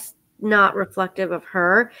 Like, that's not reflective of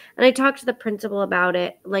her. And I talked to the principal about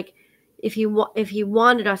it. Like, if he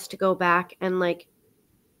wanted us to go back and, like,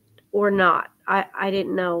 or not, I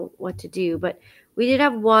didn't know what to do. But we did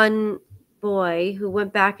have one boy who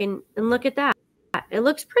went back and look at that. It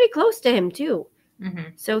looks pretty close to him too.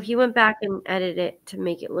 Mm-hmm. So he went back and edited it to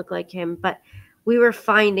make it look like him. But we were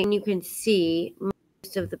finding, you can see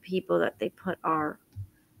most of the people that they put are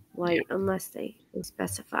white, unless they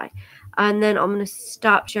specify. And then I'm going to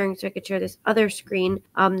stop sharing so I could share this other screen.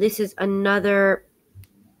 This is another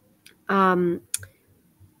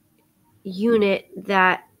unit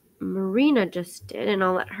that Marina just did, and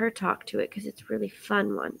I'll let her talk to it because it's a really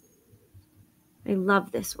fun one. I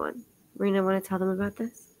love this one. Marina, want to tell them about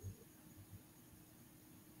this?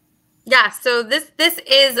 Yeah, so this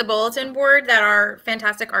is a bulletin board that our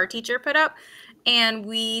fantastic art teacher put up, and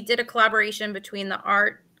we did a collaboration between the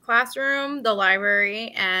art classroom, the library,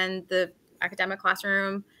 and the academic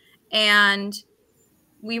classroom, and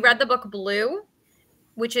we read the book Blue,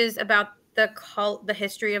 which is about the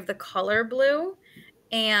history of the color blue,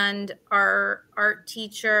 and our art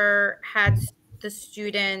teacher had the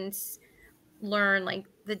students learn, like,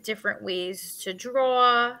 the different ways to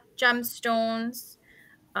draw gemstones,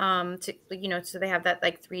 so they have that,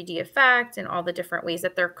 like, 3D effect and all the different ways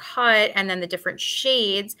that they're cut, and then the different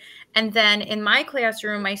shades. And then in my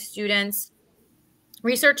classroom, my students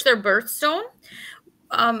research their birthstone.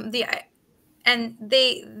 And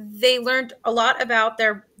they learned a lot about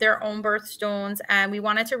their own birthstones, and we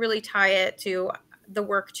wanted to really tie it to the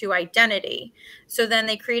work to identity. So then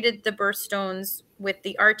they created the birthstones with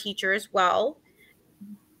the art teacher as well,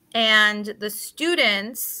 and the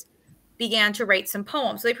students began to write some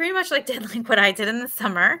poems. So they pretty much like did like what I did in the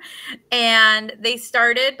summer, and they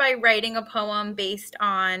started by writing a poem based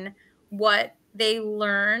on what they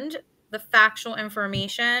learned, the factual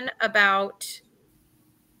information about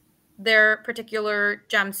their particular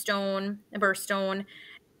gemstone, birthstone,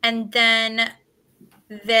 and then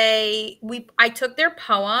I took their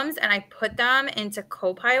poems and I put them into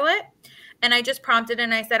Copilot, and I just prompted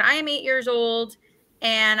and I said, I am 8 years old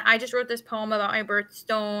and I just wrote this poem about my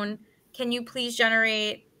birthstone. Can you please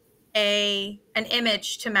generate an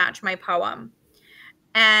image to match my poem?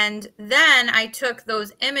 And then I took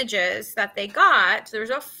those images that they got, so there's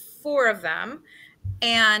about 4 of them,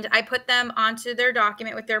 and I put them onto their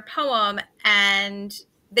document with their poem, and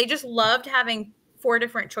they just loved having 4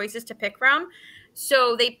 different choices to pick from.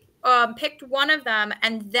 So they picked one of them,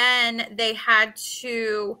 and then they had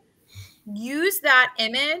to use that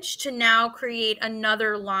image to now create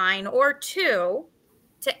another line or 2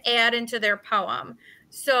 to add into their poem.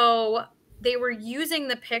 So they were using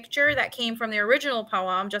the picture that came from the original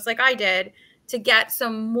poem, just like I did, to get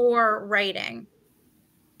some more writing.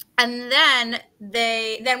 And then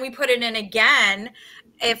we put it in again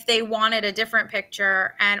if they wanted a different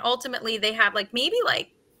picture, and ultimately they had like maybe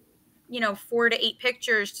like 4 to 8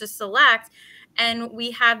 pictures to select, and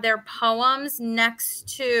we had their poems next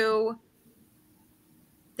to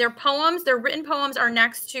their written poems are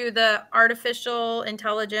next to the artificial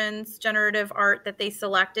intelligence generative art that they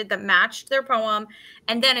selected that matched their poem,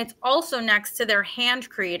 and then it's also next to their hand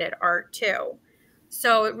created art too.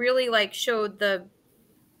 So it really like showed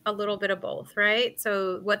a little bit of both, right?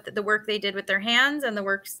 So what the work they did with their hands and the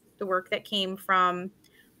work that came from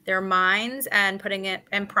their minds, and putting it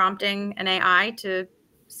and prompting an AI to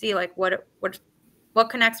see like what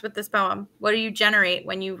connects with this poem. What do you generate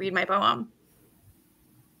when you read my poem?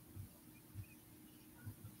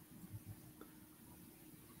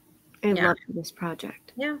 I love this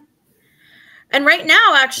project. Yeah. And right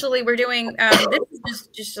now, actually, we're doing this is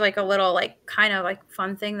just like a little like kind of like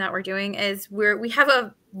fun thing that we're doing is we have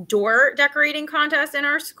a door decorating contest in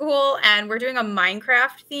our school, and we're doing a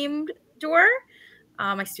Minecraft themed door.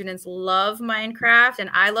 My students love Minecraft, and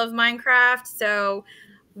I love Minecraft. So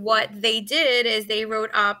what they did is they wrote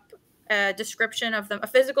up a description of them, a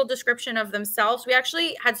physical description of themselves. We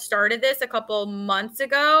actually had started this a couple months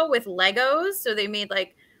ago with Legos. So they made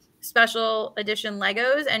like special edition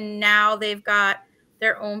Legos, and now they've got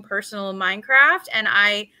their own personal Minecraft. And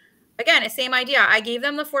again, same idea. I gave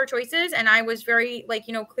them the 4 choices, and I was very like,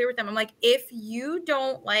 clear with them. I'm like, if you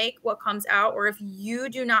don't like what comes out, or if you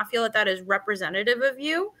do not feel that is representative of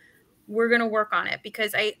you, we're going to work on it,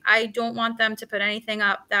 because I don't want them to put anything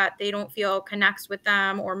up that they don't feel connects with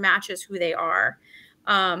them or matches who they are.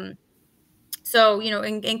 So,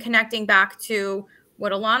 in connecting back to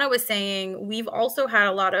what Alana was saying, we've also had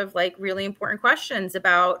a lot of like really important questions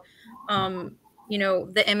about,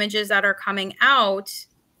 the images that are coming out,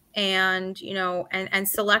 and, and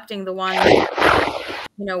selecting the ones,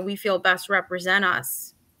 we feel best represent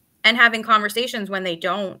us, and having conversations when they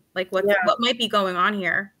don't, like what might be going on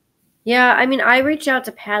here. Yeah, I mean, I reached out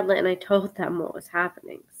to Padlet and I told them what was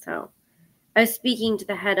happening. So I was speaking to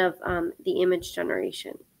the head of the image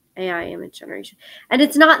generation, AI image generation. And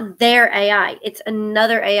it's not their AI. It's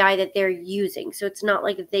another AI that they're using. So it's not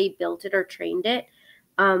like they built it or trained it.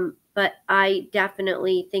 But I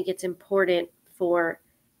definitely think it's important for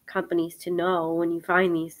companies to know when you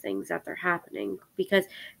find these things that they're happening, because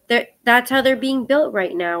that's how they're being built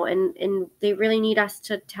right now. And they really need us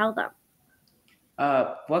to tell them.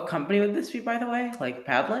 What company would this be, by the way? Like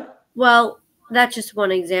Padlet? Well, that's just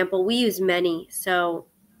one example. We use many, so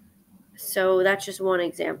that's just one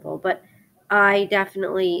example. But I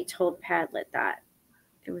definitely told Padlet that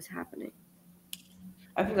it was happening.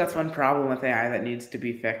 I think that's one problem with AI that needs to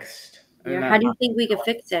be fixed. Yeah. How do you think we could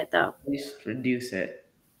fix it, though? At least reduce it.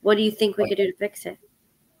 What do you think we could do to fix it?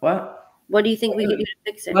 What? What do you think we could do to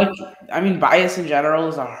fix it? Bias in general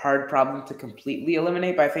is a hard problem to completely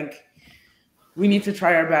eliminate, but I think we need to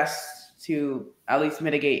try our best to at least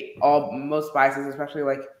mitigate most biases, especially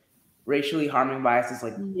like racially harming biases,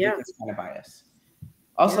 like this kind of bias.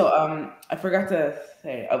 Also, I forgot to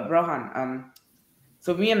say, Rohan.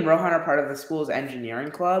 So me and Rohan are part of the school's engineering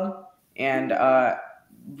club, and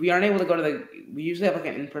we aren't able to go to we usually have like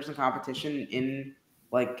an in-person competition in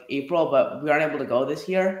like April, but we aren't able to go this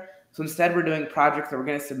year. So instead, we're doing projects that we're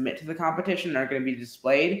going to submit to the competition and are going to be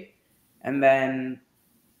displayed, and then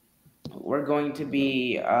we're going to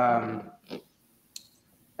be, and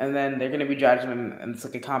then they're going to be judged, and it's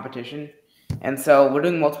like a competition. And so we're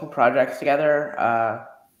doing multiple projects together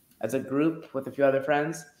as a group with a few other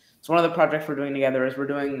friends. So one of the projects we're doing together is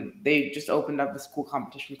they just opened up this cool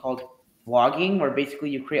competition called vlogging, where basically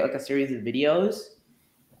you create like a series of videos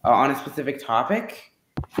on a specific topic,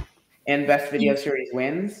 and best video series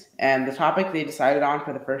wins. And the topic they decided on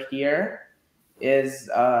for the first year is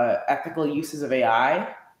ethical uses of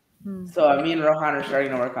AI. So me and Rohan are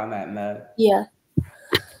starting to work on that. Yeah.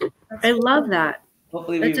 I love that.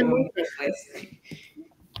 Hopefully That's we win amazing. first place.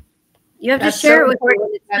 You have That's to share so it with me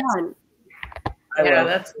important. when it's done.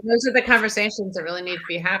 Yeah, those are the conversations that really need to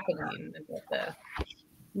be happening with the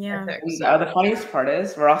ethics. The funniest part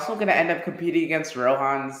is we're also going to end up competing against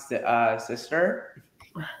Rohan's sister,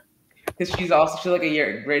 because she's like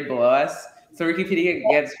a grade below us. So we're competing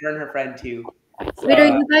against her and her friend too. So, Wait, are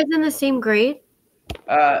you guys in the same grade?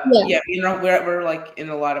 Yeah, you know, we're like in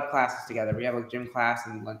a lot of classes together. We have like gym class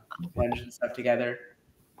and like lunch and stuff together.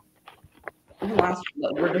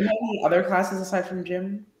 We're doing any other classes aside from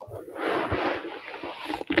gym?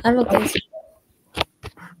 I don't think so.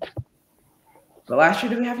 But last year,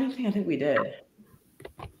 did we have anything? I think we did.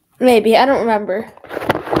 Maybe. I don't remember.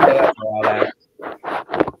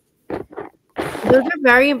 Those are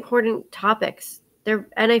very important topics.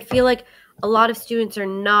 And I feel like a lot of students are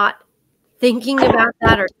not thinking about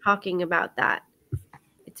that or talking about that.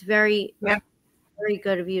 It's very, very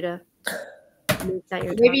good of you to make that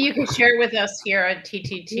your Maybe topic. you could share with us here at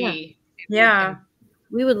TTT. Yeah.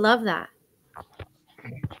 We would love that.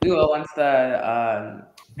 We will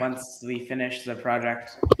once we finish the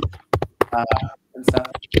project and stuff.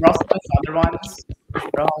 We're also doing other ones.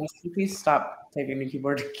 Rohan, can you please stop typing the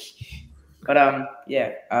keyboard? But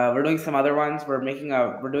we're doing some other ones. We're doing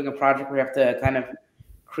a project where we have to kind of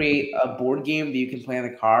create a board game that you can play in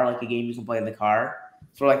the car, like a game you can play in the car.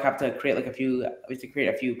 So we have to create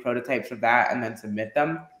a few prototypes of that and then submit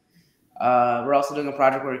them. We're also doing a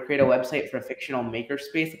project where we create a website for a fictional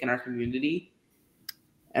makerspace, like in our community.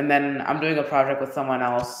 And then I'm doing a project with someone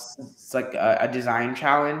else. It's like a design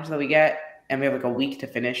challenge that we get, and we have like a week to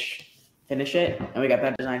finish it. And we got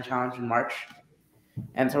that design challenge in March.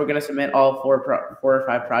 And so we're gonna submit all four or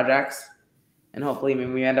five projects, and hopefully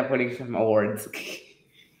we end up winning some awards.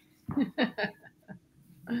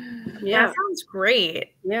 Yeah, That sounds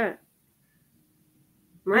great. yeah.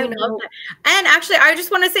 Marina, I love that. And actually, I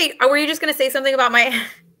just want to say, were you just going to say something about my?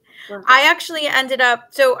 I actually ended up.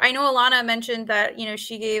 So I know Alana mentioned that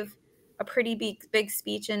she gave a pretty big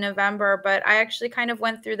speech in November, but I actually kind of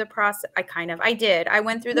went through the process. I did. I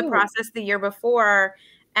went through the process the year before,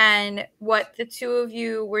 and what the two of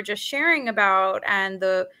you were just sharing about, and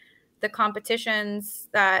the competitions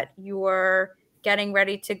that you were getting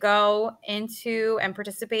ready to go into and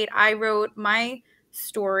participate. I wrote my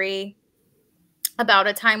story about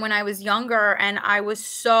a time when I was younger, and I was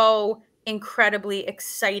so incredibly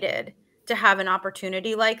excited to have an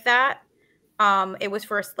opportunity like that. It was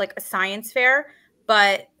for like a science fair,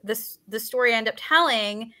 but the story I ended up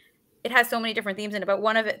telling, it has so many different themes in it. But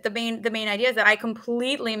one of it, the main idea is that I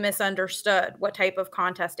completely misunderstood what type of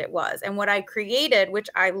contest it was, and what I created, which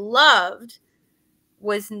I loved,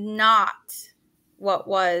 was not what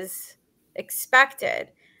was expected.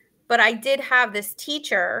 But I did have this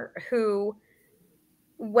teacher who,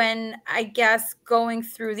 when I guess going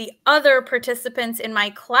through the other participants in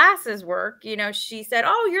my class's work, she said,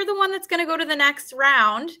 "Oh, you're the one that's going to go to the next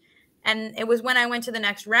round." And it was when I went to the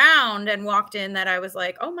next round and walked in that I was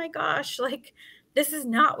like, "Oh my gosh, like this is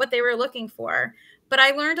not what they were looking for." But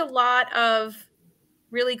I learned a lot of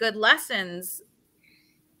really good lessons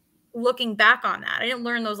looking back on that. I didn't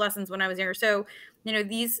learn those lessons when I was younger. So,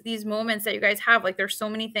 these moments that you guys have, like, there's so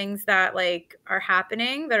many things that like are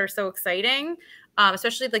happening that are so exciting.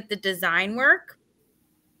 Especially like the design work.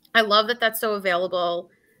 I love that that's so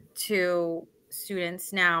available to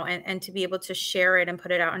students now, and to be able to share it and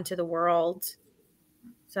put it out into the world.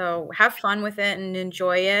 So have fun with it and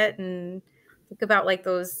enjoy it, and think about like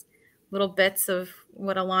those little bits of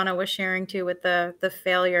what Alana was sharing too with the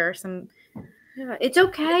failure. It's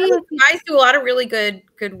okay. You guys do a lot of really good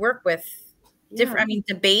work with different. I mean,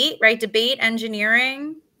 debate, right? Debate,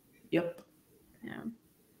 engineering. Yep. Yeah.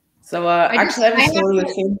 So actually, I have a story with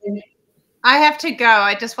same thing. I have to go.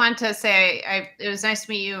 I just want to say it was nice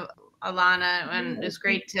to meet you, Alana, and it was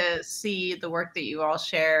great to see the work that you all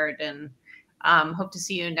shared, and hope to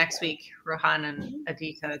see you next week, Rohan and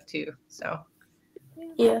Adita too. So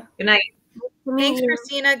yeah. Good night. Thanks,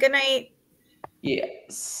 Christina. Good night. Yeah.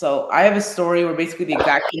 So I have a story where basically the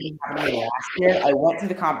exact same thing happened to me last year. I went to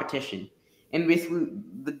the competition, and basically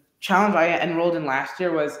the challenge I enrolled in last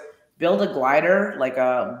year was build a glider, like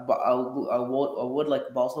a wood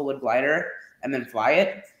like balsa wood glider, and then fly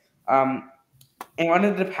it. And what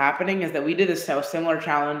ended up happening is that we did a similar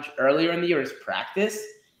challenge earlier in the year as practice,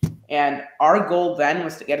 and our goal then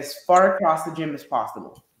was to get as far across the gym as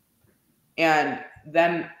possible. And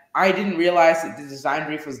then I didn't realize that the design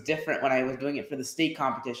brief was different when I was doing it for the state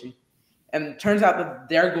competition. And it turns out that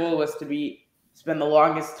their goal was to spend the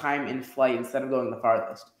longest time in flight instead of going the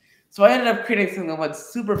farthest. So I ended up creating something that went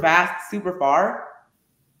super fast, super far,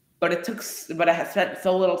 but I had spent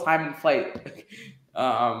so little time in flight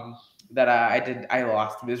that I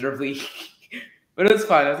lost miserably. But it was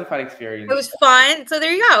fun. It was a fun experience. It was fun. So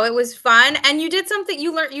there you go. It was fun. And you did something,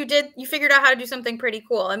 you figured out how to do something pretty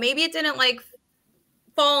cool. And maybe it didn't like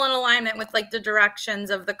fall in alignment with like the directions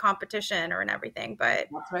of the competition or and everything,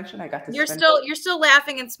 but not to mention I got to you're still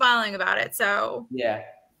laughing and smiling about it. So yeah.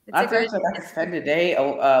 Not to mention I got to spend a day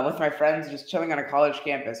with my friends just chilling on a college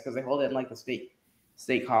campus because they hold it in like the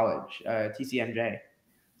state college, TCMJ.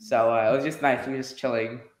 So it was just nice. We were just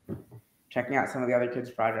chilling, checking out some of the other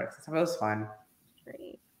kids' projects. So it was fun.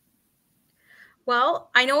 Great.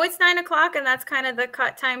 Well, I know it's 9 o'clock and that's kind of the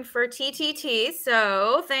cut time for TTT.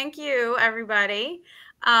 So thank you, everybody.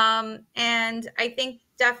 And I think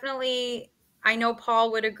definitely, I know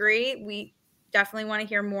Paul would agree. We definitely want to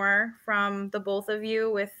hear more from the both of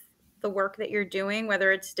you with the work that you're doing,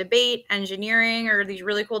 whether it's debate, engineering, or these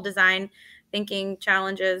really cool design thinking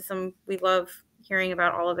challenges. We love hearing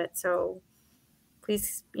about all of it. So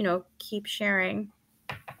please, keep sharing.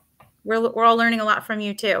 We're all learning a lot from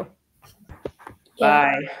you too.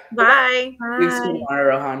 Bye. Bye. See you tomorrow,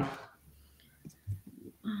 Rohan.